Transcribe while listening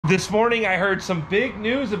This morning I heard some big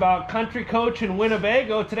news about Country Coach in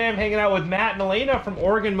Winnebago. Today I'm hanging out with Matt and Elena from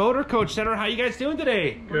Oregon Motor Coach Center. How you guys doing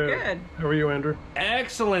today? We're good. How are you, Andrew?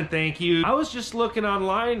 Excellent, thank you. I was just looking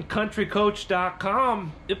online,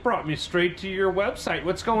 countrycoach.com. It brought me straight to your website.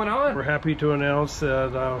 What's going on? We're happy to announce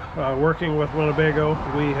that working with Winnebago,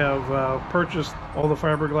 we have purchased all the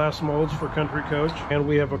fiberglass molds for Country Coach, and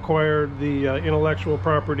we have acquired the intellectual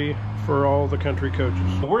property for all the Country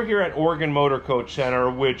Coaches. We're here at Oregon Motor Coach Center,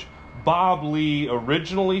 which Bob Lee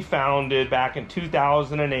originally founded back in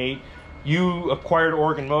 2008. You acquired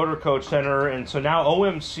Oregon Motor Coach Center, and so now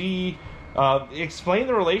OMC. Explain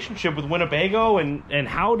the relationship with Winnebago and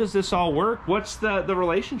how does this all work? What's the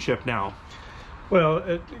relationship now? Well,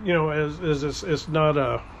 it's not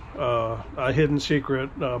a hidden secret.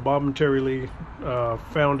 Bob and Terry Lee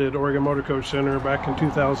founded Oregon Motor Coach Center back in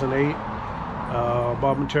 2008.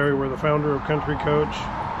 Bob and Terry were the founder of Country Coach.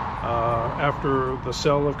 After the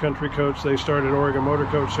sale of Country Coach, they started Oregon Motor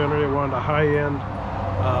Coach Center. They wanted a high-end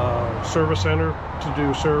service center to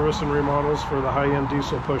do service and remodels for the high-end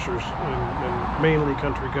diesel pushers, and mainly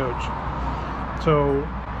Country Coach. So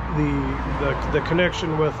the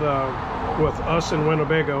connection with us and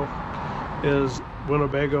Winnebago is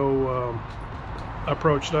Winnebago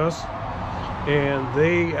approached us, and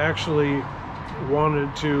they actually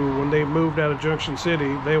wanted to, when they moved out of Junction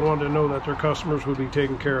City, they wanted to know that their customers would be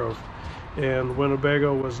taken care of. And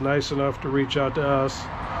Winnebago was nice enough to reach out to us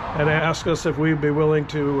and ask us if we'd be willing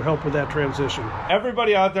to help with that transition.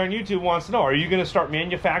 Everybody out there on YouTube wants to know, are you going to start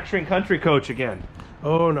manufacturing Country Coach again?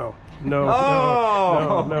 Oh, no. No,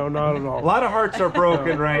 no, not at all. A lot of hearts are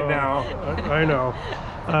broken right now. I know.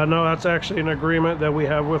 No, that's actually an agreement that we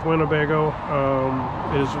have with Winnebago,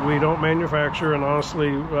 is we don't manufacture, and honestly,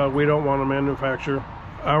 we don't want to manufacture.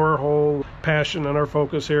 Our whole passion and our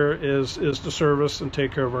focus here is to service and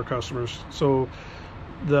take care of our customers. So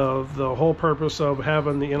the whole purpose of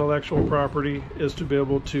having the intellectual property is to be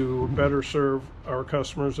able to better serve our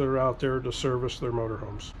customers that are out there to service their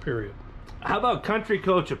motorhomes, period. How about Country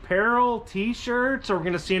Coach apparel, t-shirts? Are we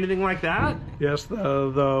going to see anything like that? Yes, the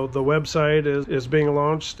website is being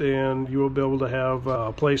launched, and you will be able to have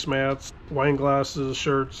placemats, wine glasses,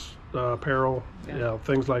 shirts, apparel,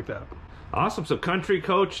 things like that. Awesome. So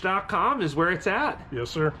countrycoach.com is where it's at. Yes,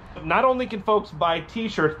 sir. Not only can folks buy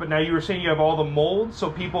t-shirts, but now you were saying you have all the molds, so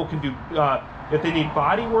people can do, if they need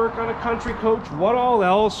body work on a Country Coach, what all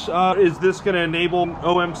else is this going to enable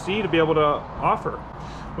OMC to be able to offer?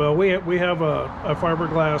 Well, we have a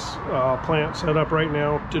fiberglass plant set up right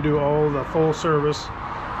now to do all the full service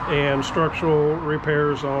and structural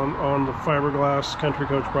repairs on the fiberglass Country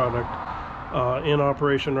Coach product in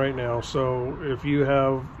operation right now. So if you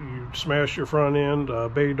smash your front end,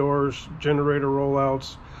 bay doors, generator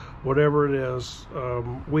rollouts, whatever it is,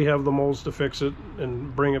 we have the molds to fix it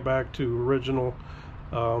and bring it back to original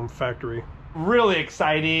factory. Really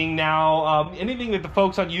exciting. Now, anything that the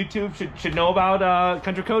folks on YouTube should know about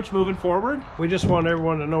Country Coach moving forward? We just want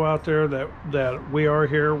everyone to know out there that we are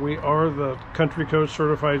here. We are the Country Coach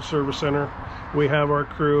Certified Service Center. We have our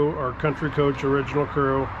crew, our Country Coach original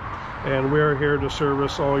crew, and we are here to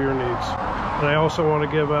service all your needs. And I also want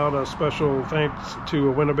to give out a special thanks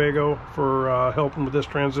to Winnebago for helping with this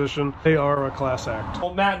transition. They are a class act.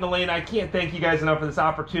 Well, Matt and Elaine, I can't thank you guys enough for this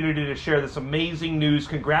opportunity to share this amazing news.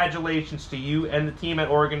 Congratulations to you and the team at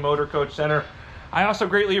Oregon Motor Coach Center. I also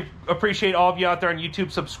greatly appreciate all of you out there on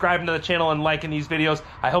YouTube subscribing to the channel and liking these videos.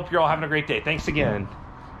 I hope you're all having a great day. Thanks again.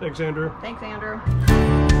 Thanks, Andrew. Thanks, Andrew.